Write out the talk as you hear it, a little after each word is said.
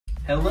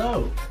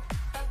Hello,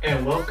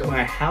 And welcome.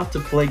 I How to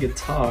Play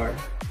Guitar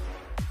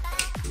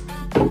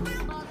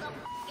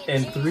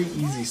in 3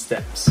 easy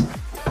steps.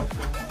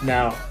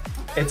 Now,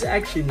 it's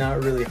actually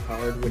not really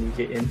hard when you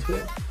get into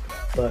it,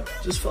 but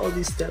just follow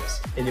these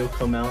steps and you'll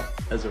come out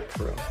as a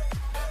pro.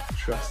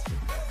 Trust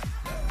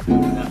me.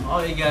 Now,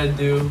 all you gotta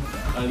do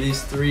are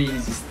these 3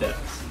 easy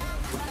steps.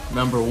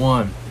 Number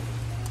 1,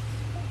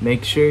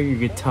 make sure your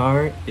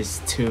guitar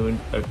is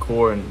tuned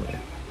accordingly.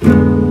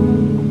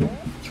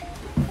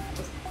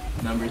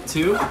 Number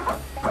 2,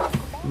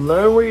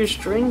 learn where your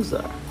strings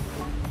are.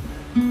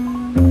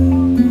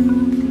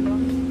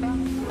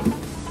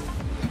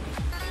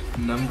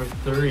 Number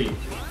 3,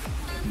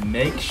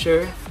 make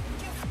sure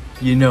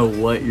you know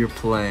what you're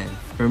playing.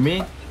 For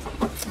me,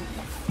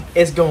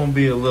 it's gonna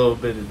be a little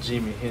bit of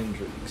Jimi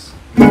Hendrix.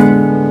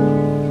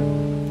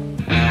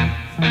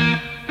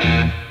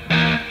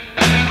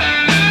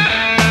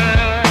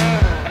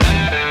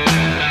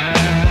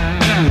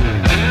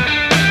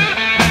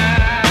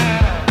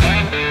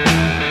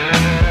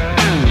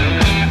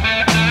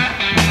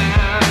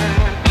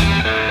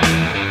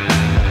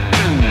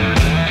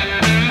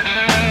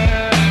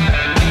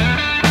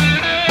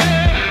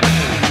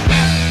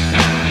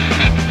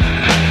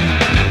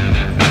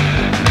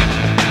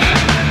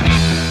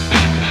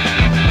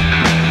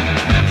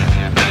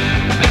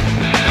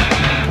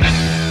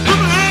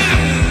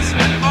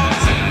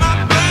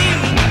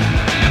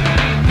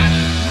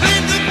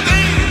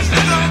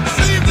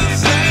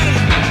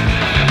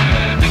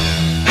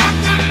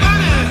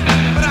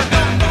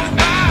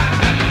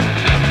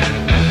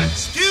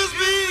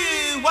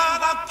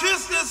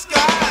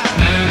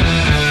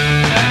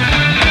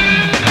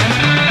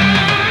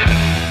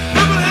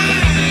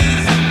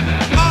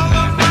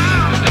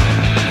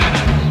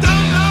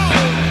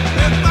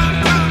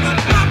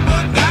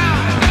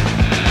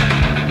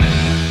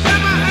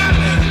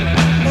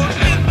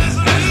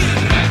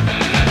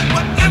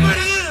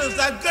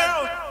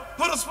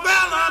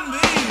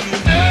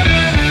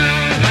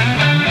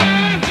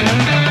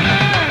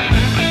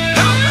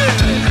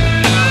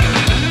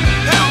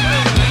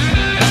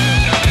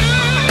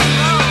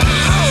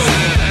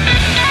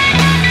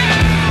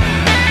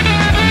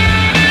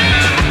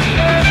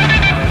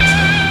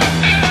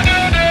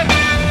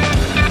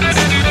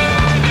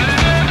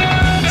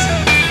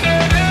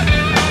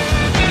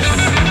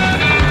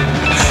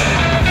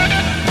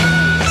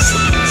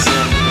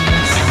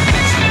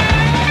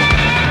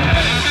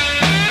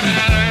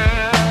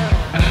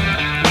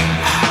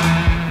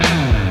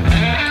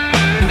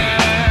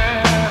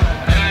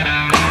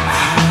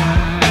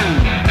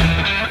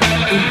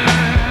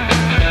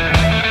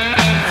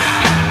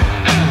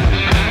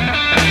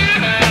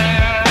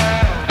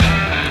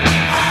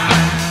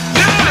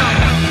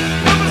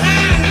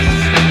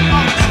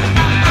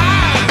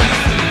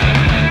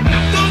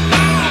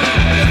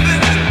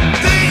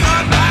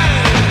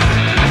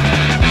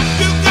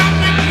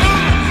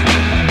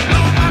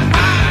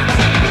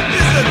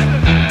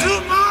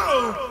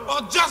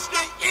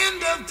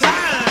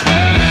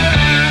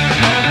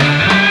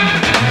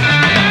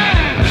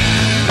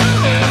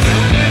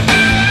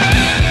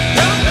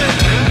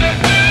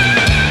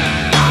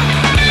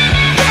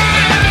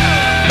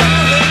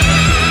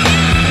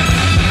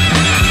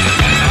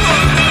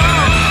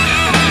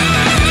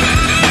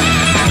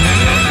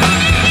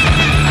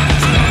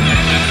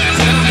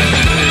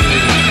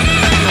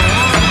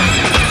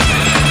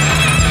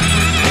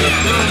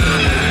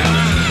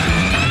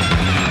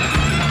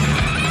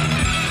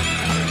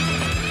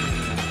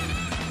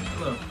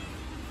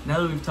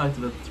 Now that we've talked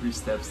about the 3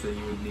 steps that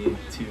you would need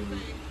to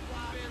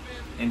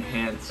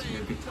enhance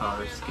your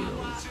guitar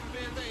skills,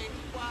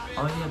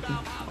 all you have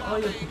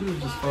to do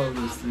is just follow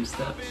those 3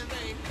 steps,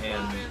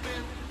 and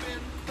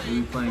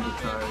you'll be playing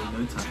guitar in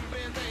no time.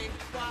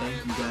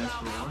 Thank you guys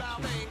for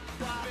watching,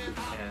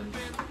 and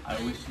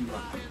I wish you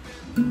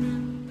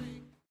luck.